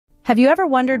Have you ever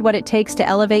wondered what it takes to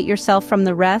elevate yourself from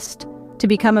the rest, to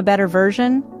become a better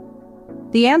version?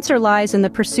 The answer lies in the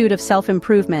pursuit of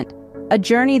self-improvement, a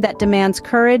journey that demands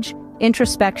courage,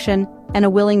 introspection, and a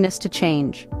willingness to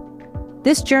change.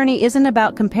 This journey isn't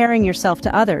about comparing yourself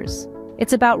to others.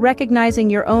 It's about recognizing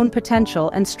your own potential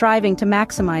and striving to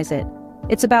maximize it.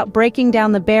 It's about breaking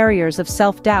down the barriers of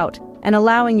self-doubt and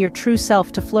allowing your true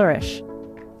self to flourish.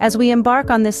 As we embark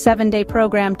on this 7-day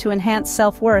program to enhance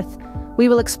self-worth, we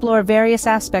will explore various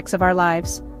aspects of our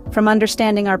lives, from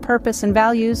understanding our purpose and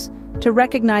values to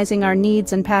recognizing our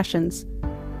needs and passions.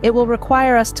 It will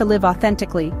require us to live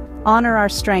authentically, honor our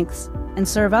strengths, and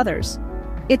serve others.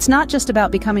 It's not just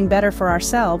about becoming better for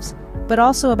ourselves, but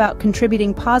also about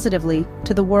contributing positively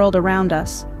to the world around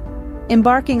us.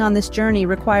 Embarking on this journey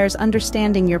requires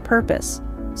understanding your purpose.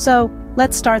 So,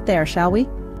 let's start there, shall we?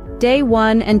 Day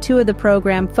 1 and 2 of the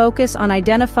program focus on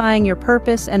identifying your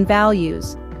purpose and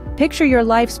values. Picture your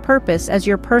life's purpose as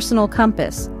your personal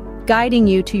compass, guiding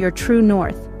you to your true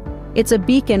north. It's a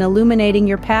beacon illuminating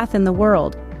your path in the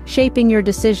world, shaping your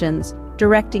decisions,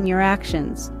 directing your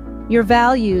actions. Your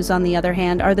values, on the other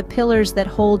hand, are the pillars that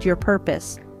hold your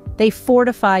purpose. They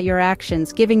fortify your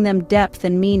actions, giving them depth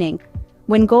and meaning.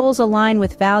 When goals align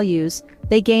with values,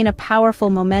 they gain a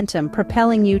powerful momentum,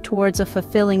 propelling you towards a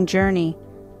fulfilling journey.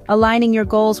 Aligning your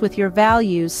goals with your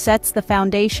values sets the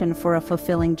foundation for a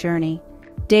fulfilling journey.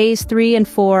 Days 3 and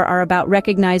 4 are about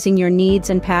recognizing your needs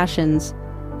and passions.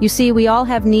 You see, we all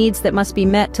have needs that must be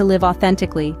met to live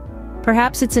authentically.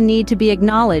 Perhaps it's a need to be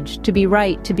acknowledged, to be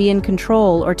right, to be in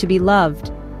control, or to be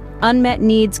loved. Unmet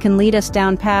needs can lead us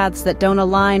down paths that don't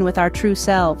align with our true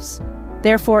selves.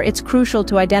 Therefore, it's crucial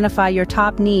to identify your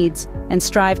top needs and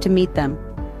strive to meet them.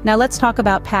 Now let's talk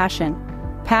about passion.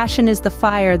 Passion is the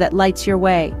fire that lights your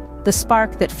way, the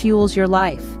spark that fuels your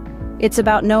life. It's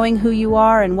about knowing who you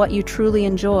are and what you truly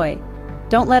enjoy.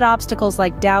 Don't let obstacles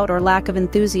like doubt or lack of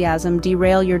enthusiasm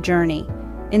derail your journey.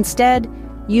 Instead,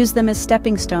 use them as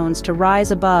stepping stones to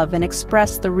rise above and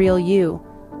express the real you.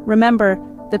 Remember,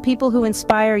 the people who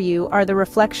inspire you are the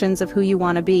reflections of who you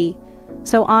want to be.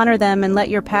 So honor them and let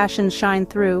your passions shine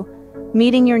through.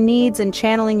 Meeting your needs and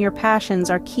channeling your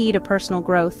passions are key to personal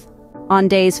growth. On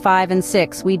days 5 and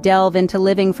 6, we delve into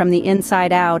living from the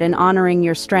inside out and honoring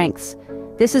your strengths.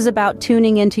 This is about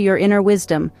tuning into your inner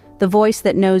wisdom, the voice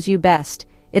that knows you best.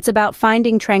 It's about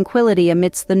finding tranquility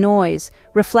amidst the noise,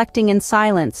 reflecting in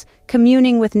silence,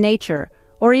 communing with nature,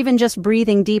 or even just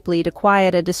breathing deeply to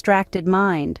quiet a distracted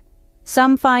mind.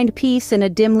 Some find peace in a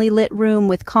dimly lit room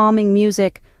with calming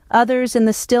music, others in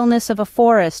the stillness of a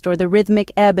forest or the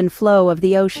rhythmic ebb and flow of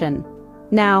the ocean.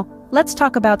 Now, let's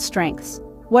talk about strengths.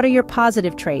 What are your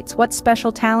positive traits? What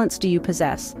special talents do you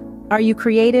possess? Are you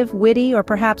creative, witty, or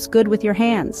perhaps good with your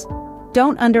hands?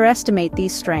 Don't underestimate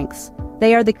these strengths.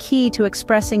 They are the key to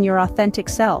expressing your authentic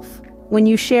self. When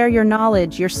you share your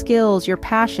knowledge, your skills, your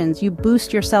passions, you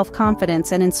boost your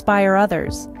self-confidence and inspire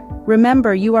others.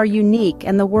 Remember, you are unique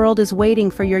and the world is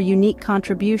waiting for your unique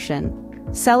contribution.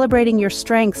 Celebrating your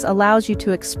strengths allows you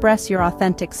to express your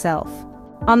authentic self.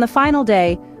 On the final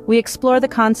day, we explore the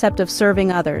concept of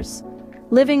serving others.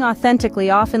 Living authentically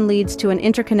often leads to an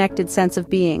interconnected sense of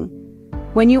being.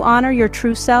 When you honor your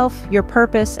true self, your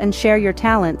purpose, and share your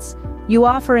talents, you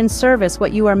offer in service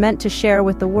what you are meant to share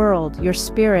with the world, your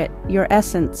spirit, your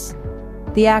essence.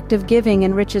 The act of giving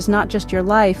enriches not just your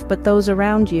life, but those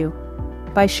around you.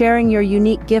 By sharing your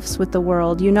unique gifts with the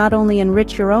world, you not only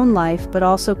enrich your own life, but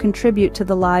also contribute to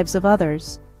the lives of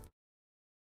others.